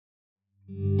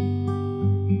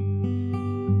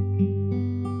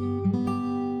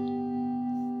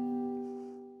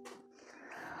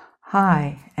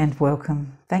Hi and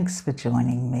welcome. Thanks for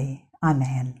joining me. I'm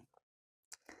Anne.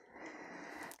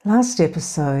 Last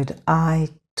episode I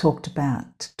talked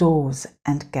about doors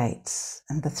and gates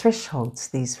and the thresholds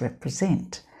these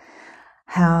represent.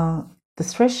 How the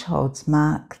thresholds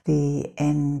mark the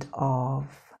end of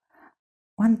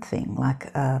one thing, like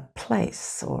a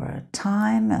place or a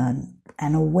time,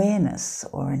 an awareness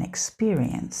or an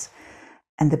experience,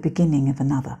 and the beginning of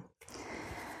another.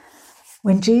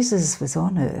 When Jesus was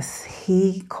on earth,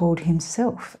 he called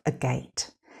himself a gate.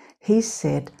 He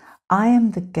said, "I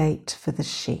am the gate for the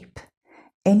sheep.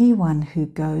 Anyone who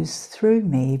goes through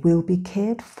me will be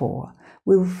cared for,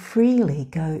 will freely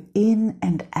go in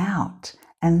and out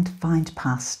and find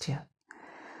pasture.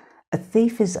 A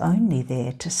thief is only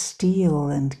there to steal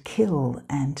and kill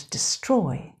and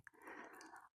destroy.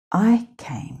 I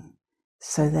came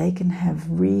so they can have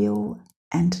real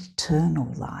and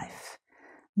eternal life.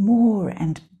 More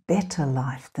and better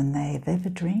life than they have ever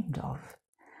dreamed of."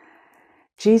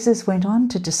 Jesus went on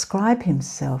to describe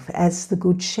himself as the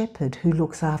Good Shepherd who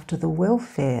looks after the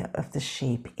welfare of the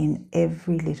sheep in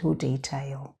every little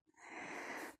detail.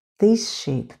 These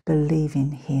sheep believe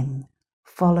in him,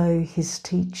 follow his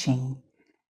teaching,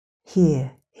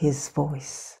 hear his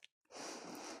voice.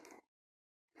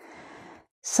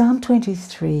 Psalm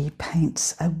 23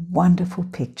 paints a wonderful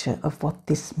picture of what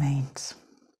this means.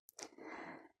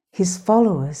 His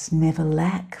followers never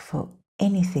lack for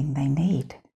anything they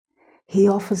need. He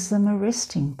offers them a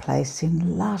resting place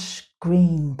in lush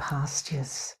green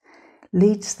pastures,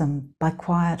 leads them by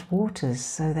quiet waters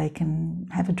so they can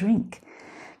have a drink,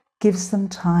 gives them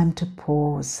time to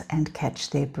pause and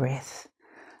catch their breath,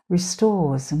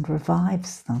 restores and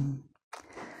revives them,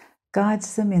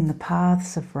 guides them in the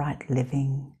paths of right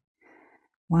living,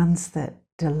 ones that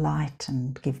delight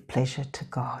and give pleasure to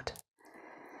God.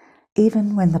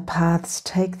 Even when the paths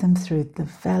take them through the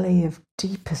valley of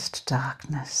deepest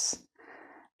darkness,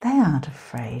 they aren't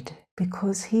afraid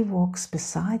because he walks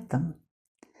beside them.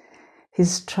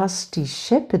 His trusty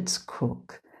shepherd's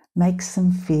crook makes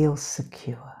them feel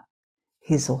secure.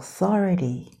 His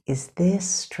authority is their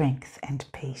strength and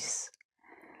peace.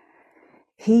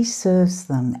 He serves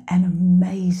them an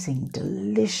amazing,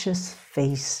 delicious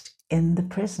feast in the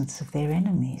presence of their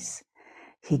enemies.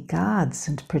 He guards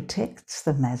and protects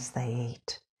them as they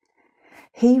eat.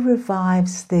 He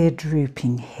revives their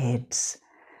drooping heads,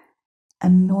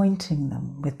 anointing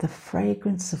them with the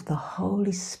fragrance of the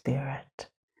Holy Spirit.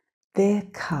 Their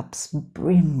cups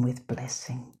brim with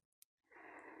blessing.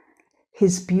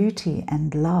 His beauty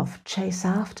and love chase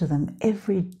after them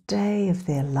every day of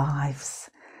their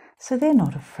lives, so they're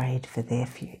not afraid for their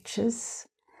futures.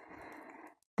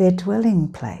 Their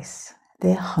dwelling place,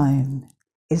 their home,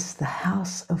 is the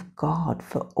house of God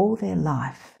for all their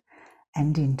life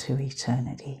and into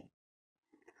eternity.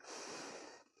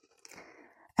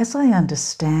 As I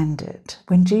understand it,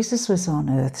 when Jesus was on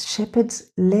earth,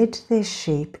 shepherds led their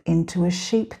sheep into a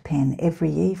sheep pen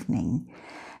every evening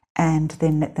and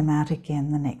then let them out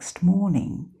again the next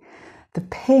morning. The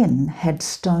pen had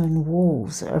stone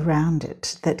walls around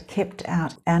it that kept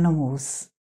out animals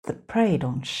that preyed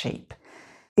on sheep.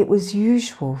 It was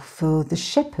usual for the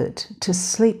shepherd to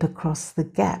sleep across the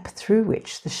gap through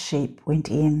which the sheep went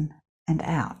in and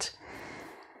out,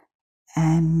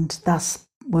 and thus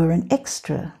were an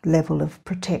extra level of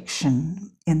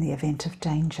protection in the event of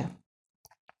danger.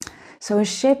 So a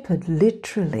shepherd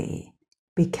literally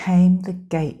became the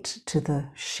gate to the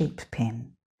sheep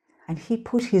pen, and he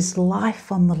put his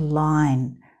life on the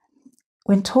line.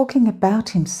 When talking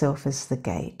about himself as the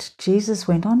gate, Jesus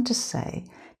went on to say,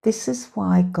 "This is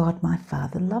why God my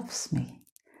Father loves me,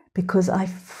 because I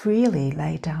freely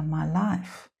lay down my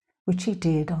life," which he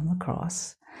did on the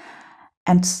cross,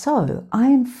 "and so I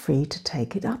am free to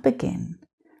take it up again,"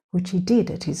 which he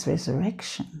did at his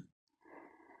resurrection.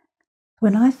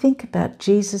 When I think about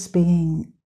Jesus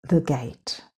being the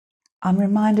gate, I'm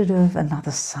reminded of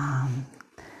another psalm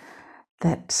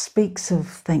that speaks of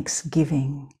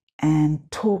thanksgiving and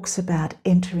talks about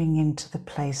entering into the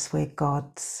place where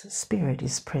God's Spirit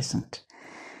is present.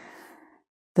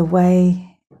 The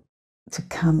way to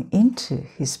come into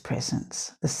his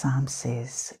presence, the psalm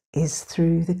says, is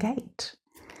through the gate.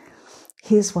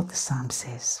 Here's what the psalm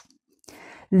says: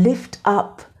 "Lift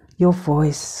up your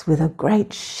voice with a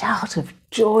great shout of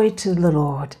joy to the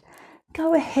Lord.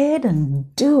 Go ahead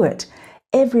and do it,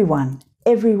 everyone,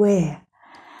 everywhere.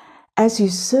 As you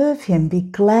serve him, be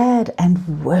glad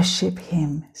and worship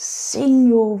him. Sing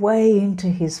your way into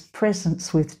his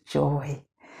presence with joy."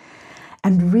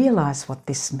 And realize what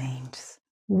this means.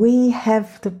 We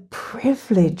have the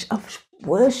privilege of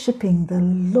worshipping the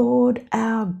Lord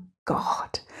our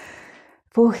God.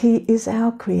 For he is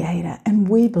our creator and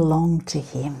we belong to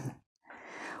him.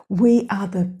 We are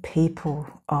the people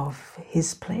of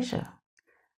his pleasure,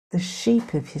 the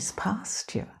sheep of his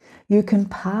pasture. You can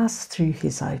pass through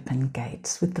his open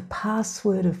gates with the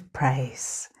password of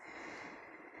praise.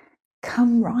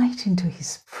 Come right into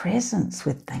his presence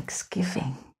with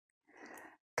thanksgiving.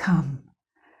 Come,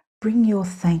 bring your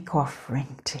thank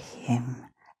offering to him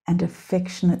and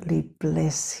affectionately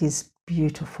bless his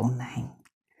beautiful name.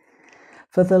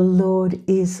 For the Lord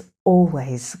is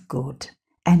always good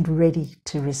and ready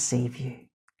to receive you.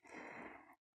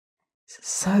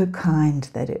 So kind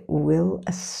that it will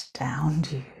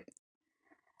astound you.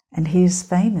 And he is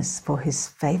famous for his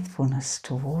faithfulness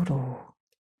toward all.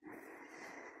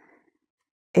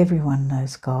 Everyone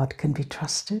knows God can be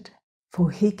trusted,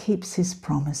 for he keeps his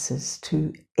promises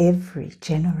to every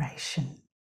generation.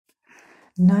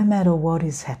 No matter what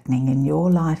is happening in your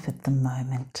life at the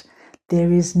moment,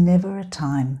 there is never a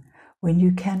time when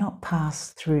you cannot pass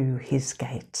through his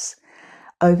gates,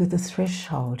 over the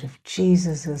threshold of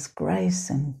Jesus' grace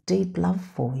and deep love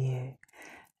for you,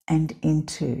 and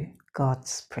into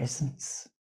God's presence.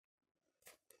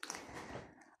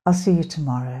 I'll see you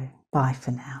tomorrow. Bye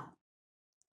for now.